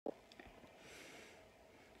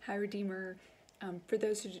Hi, Redeemer. For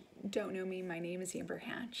those who don't know me, my name is Amber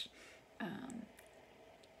Hatch. And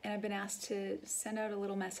I've been asked to send out a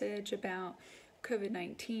little message about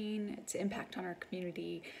COVID-19, its impact on our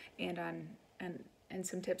community, and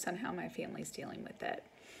some tips on how my family's dealing with it.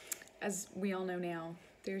 As we all know now,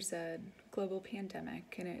 there's a global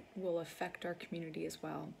pandemic and it will affect our community as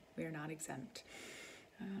well. We are not exempt.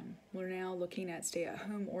 We're now looking at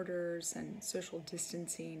stay-at-home orders and social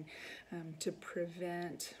distancing to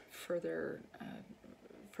prevent further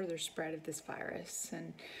spread of this virus.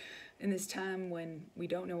 And in this time when we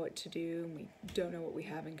don't know what to do and we don't know what we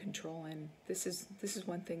have in control, and this is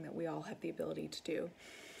one thing that we all have the ability to do.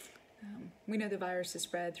 We know the virus is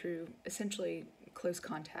spread through essentially close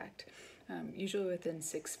contact, usually within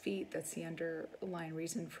 6 feet. That's the underlying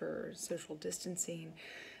reason for social distancing.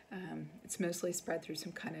 It's mostly spread through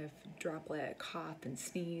some kind of droplet, cough, and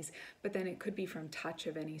sneeze, but then it could be from touch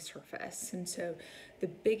of any surface. And so the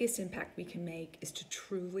biggest impact we can make is to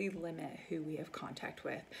truly limit who we have contact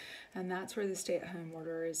with. And that's where the stay-at-home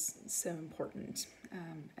order is so important.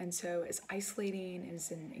 And so as isolating and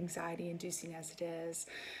as anxiety-inducing as it is,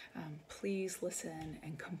 please listen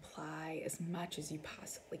and comply as much as you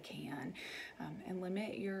possibly can, and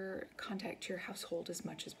limit your contact to your household as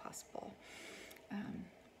much as possible.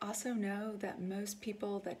 Also know that most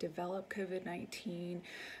people that develop COVID-19,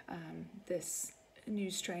 this new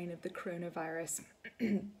strain of the coronavirus,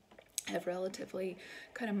 have relatively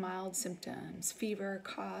kind of mild symptoms, fever,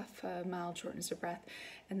 cough, mild shortness of breath,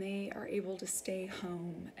 and they are able to stay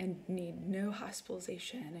home and need no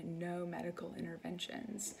hospitalization and no medical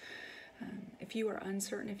interventions. If you are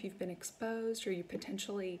uncertain if you've been exposed or you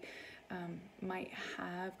potentially might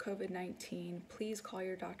have COVID-19, please call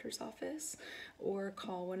your doctor's office or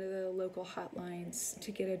call one of the local hotlines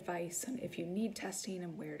to get advice on if you need testing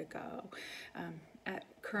and where to go.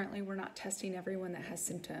 Currently, we're not testing everyone that has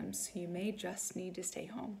symptoms. You may just need to stay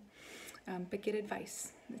home, but get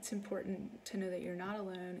advice. It's important to know that you're not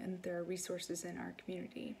alone and that there are resources in our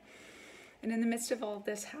community. And in the midst of all of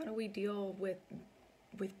this, how do we deal with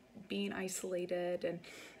being isolated,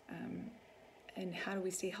 and how do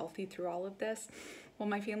we stay healthy through all of this? Well,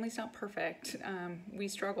 my family's not perfect. We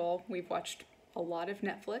struggle. We've watched a lot of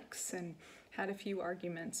Netflix and had a few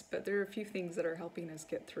arguments, but there are a few things that are helping us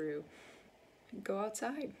get through. Go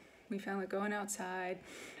outside. We found that going outside,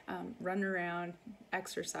 running around,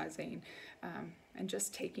 exercising, and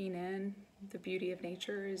just taking in the beauty of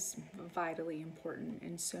nature is vitally important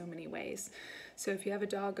in so many ways. So if you have a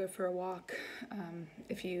dog, go for a walk.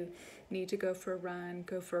 If you need to go for a run,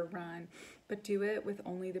 go for a run, but do it with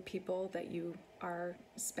only the people that you are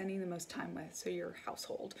spending the most time with, so your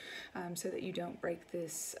household, so that you don't break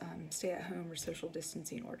this stay-at-home or social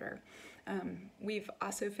distancing order. We've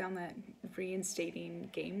also found that reinstating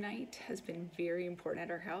game night has been very important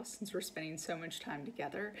at our house since we're spending so much time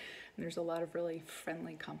together, and there's a lot of really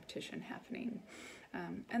friendly competition happening.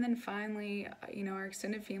 And then finally, our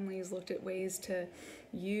extended family has looked at ways to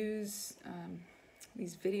use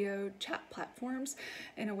these video chat platforms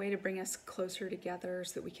in a way to bring us closer together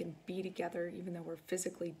so that we can be together even though we're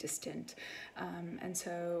physically distant. And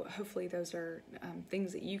so hopefully those are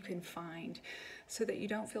things that you can find so that you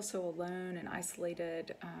don't feel so alone and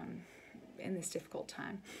isolated in this difficult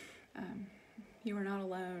time. You are not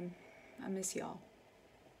alone. I miss y'all.